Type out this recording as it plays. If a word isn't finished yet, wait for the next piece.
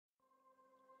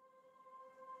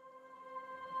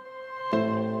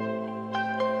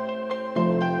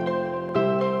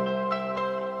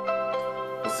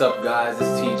What's up, guys? It's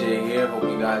TJ here. Hope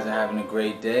you guys are having a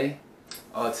great day.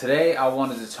 Today I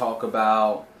wanted to talk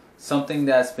about something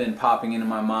that's been popping into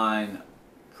my mind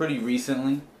pretty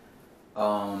recently.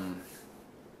 It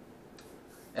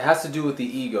has to do with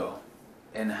the ego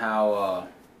and how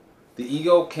the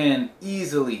ego can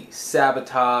easily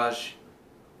sabotage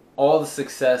all the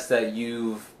success that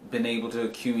you've been able to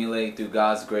accumulate through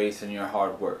God's grace and your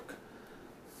hard work.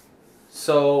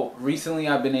 So recently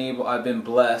I've been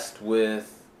blessed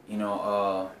with,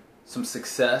 some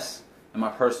success in my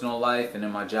personal life and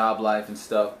in my job life and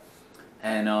stuff,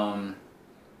 and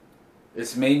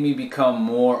it's made me become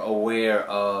more aware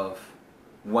of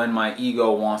when my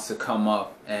ego wants to come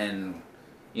up and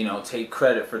take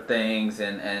credit for things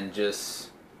and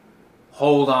just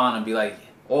hold on and be like,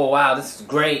 oh wow, this is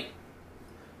great,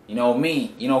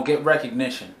 get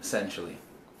recognition essentially.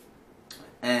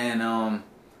 And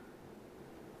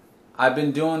I've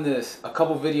been doing this. A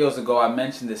couple videos ago I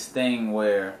mentioned this thing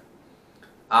where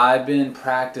I've been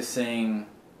practicing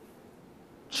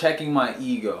checking my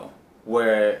ego,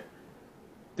 where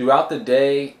throughout the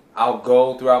day I'll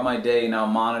go throughout my day and I'll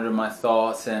monitor my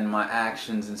thoughts and my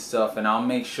actions and stuff, and I'll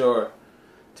make sure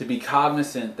to be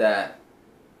cognizant that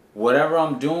whatever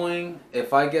I'm doing,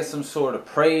 if I get some sort of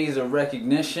praise or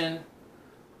recognition,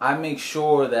 I make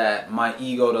sure that my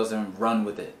ego doesn't run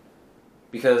with it,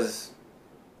 because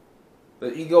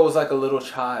the ego is like a little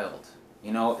child,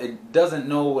 it doesn't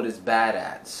know what it's bad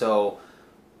at. So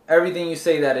everything you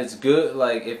say that it's good,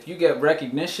 like if you get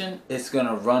recognition, it's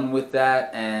gonna run with that,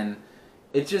 and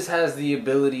it just has the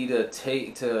ability to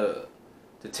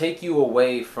take you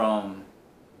away from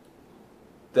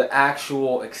the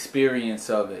actual experience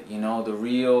of it, the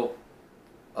real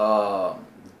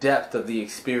depth of the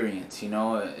experience.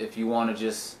 If you want to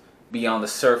just be on the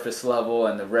surface level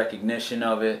and the recognition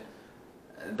of it,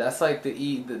 that's like the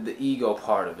ego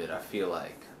part of it, I feel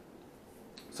like.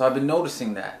 So I've been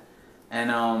noticing that,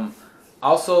 and I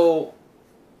also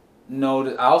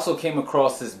came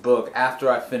across this book after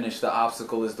I finished The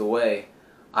Obstacle Is the Way.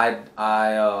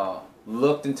 I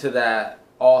looked into that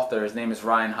author. His name is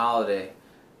Ryan Holiday.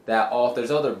 That author's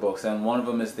other books, and one of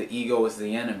them is The Ego Is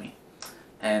the Enemy.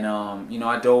 And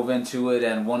I dove into it,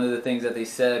 and one of the things that they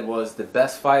said was the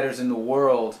best fighters in the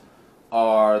world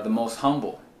are the most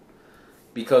humble,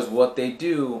 because what they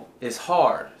do is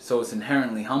hard, so it's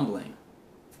inherently humbling.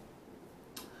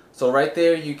 So right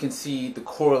there you can see the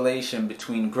correlation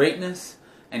between greatness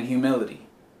and humility,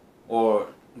 or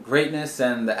greatness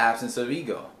and the absence of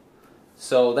ego.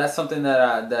 So that's something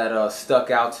that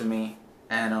stuck out to me,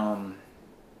 and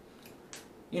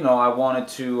I wanted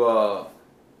to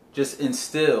just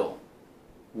instill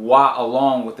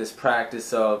along with this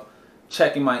practice of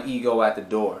checking my ego at the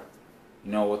door,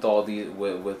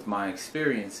 with my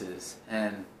experiences.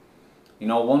 And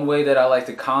one way that I like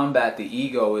to combat the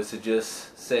ego is to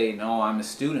just say, no, I'm a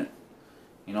student.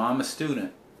 I'm a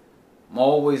student. I'm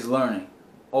always learning.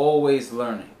 Always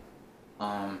learning.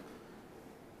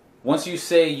 Once you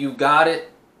say you got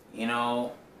it,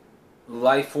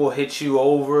 life will hit you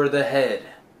over the head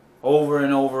over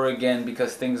and over again,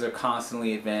 because things are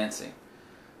constantly advancing.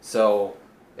 So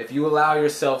if you allow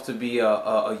yourself to be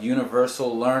a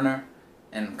universal learner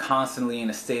and constantly in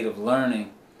a state of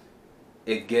learning,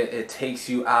 it takes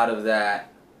you out of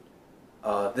that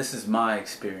this is my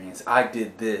experience, I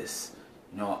did this,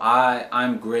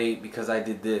 I'm great because I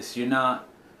did this.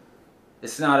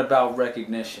 It's not about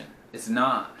recognition. It's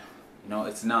not.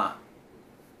 It's not.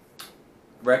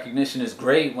 Recognition is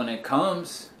great when it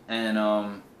comes,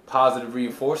 and positive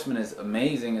reinforcement is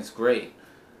amazing, it's great,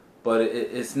 but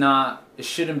it's not. It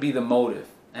shouldn't be the motive.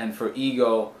 And for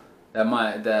ego,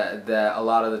 that a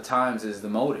lot of the times is the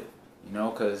motive,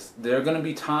 because there are going to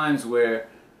be times where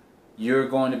you're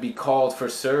going to be called for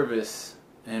service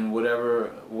in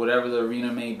whatever the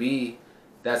arena may be.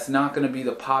 That's not going to be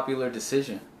the popular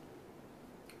decision.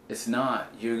 It's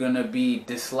not. You're going to be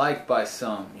disliked by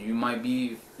some. You might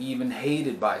be even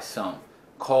hated by some,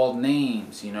 called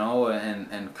names,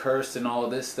 and cursed and all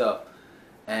this stuff.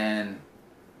 And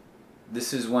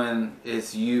this is when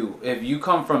it's you. If you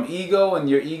come from ego and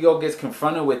your ego gets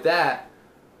confronted with that,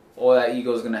 that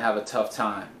ego is going to have a tough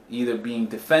time, either being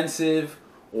defensive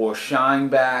or shying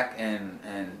back and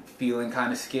feeling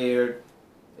kind of scared.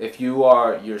 If you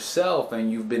are yourself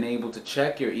and you've been able to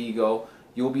check your ego,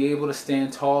 you'll be able to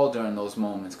stand tall during those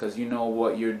moments, because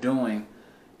what you're doing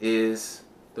is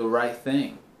the right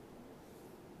thing,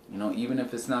 even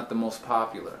if it's not the most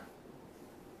popular.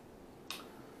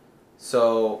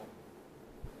 So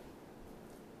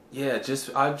yeah,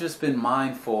 I've just been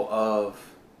mindful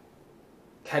of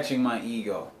catching my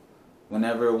ego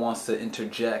whenever it wants to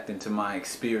interject into my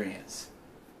experience.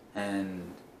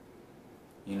 and,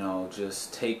 you know,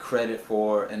 just take credit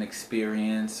for an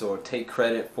experience, or take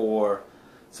credit for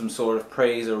some sort of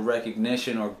praise or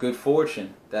recognition or good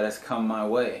fortune that has come my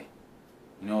way.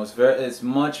 You know, it's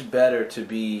much better to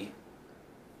be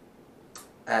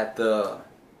at the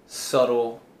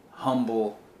subtle,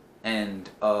 humble end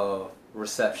of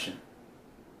reception.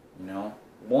 You know,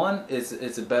 one,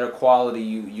 it's a better quality.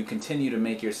 You continue to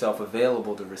make yourself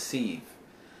available to receive,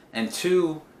 and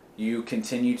two, you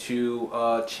continue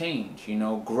to change. You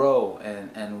know, grow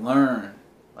and learn.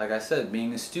 Like I said,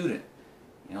 being a student,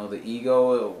 you know, the ego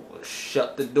will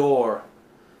shut the door.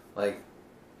 Like,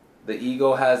 the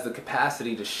ego has the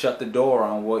capacity to shut the door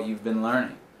on what you've been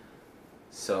learning.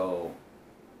 So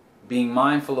being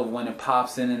mindful of when it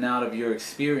pops in and out of your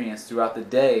experience throughout the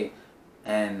day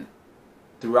and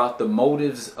throughout the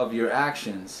motives of your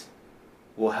actions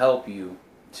will help you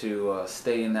to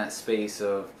stay in that space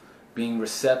of being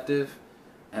receptive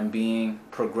and being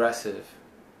progressive.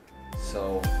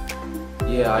 So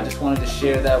yeah, I just wanted to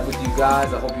share that with you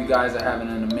guys. I hope you guys are having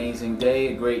an amazing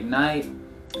day, a great night.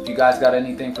 If you guys got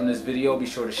anything from this video, be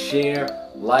sure to share,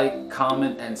 like,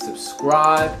 comment, and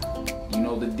subscribe. You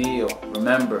know the deal.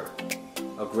 Remember,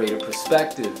 a greater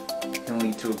perspective can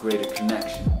lead to a greater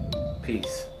connection.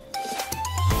 Peace.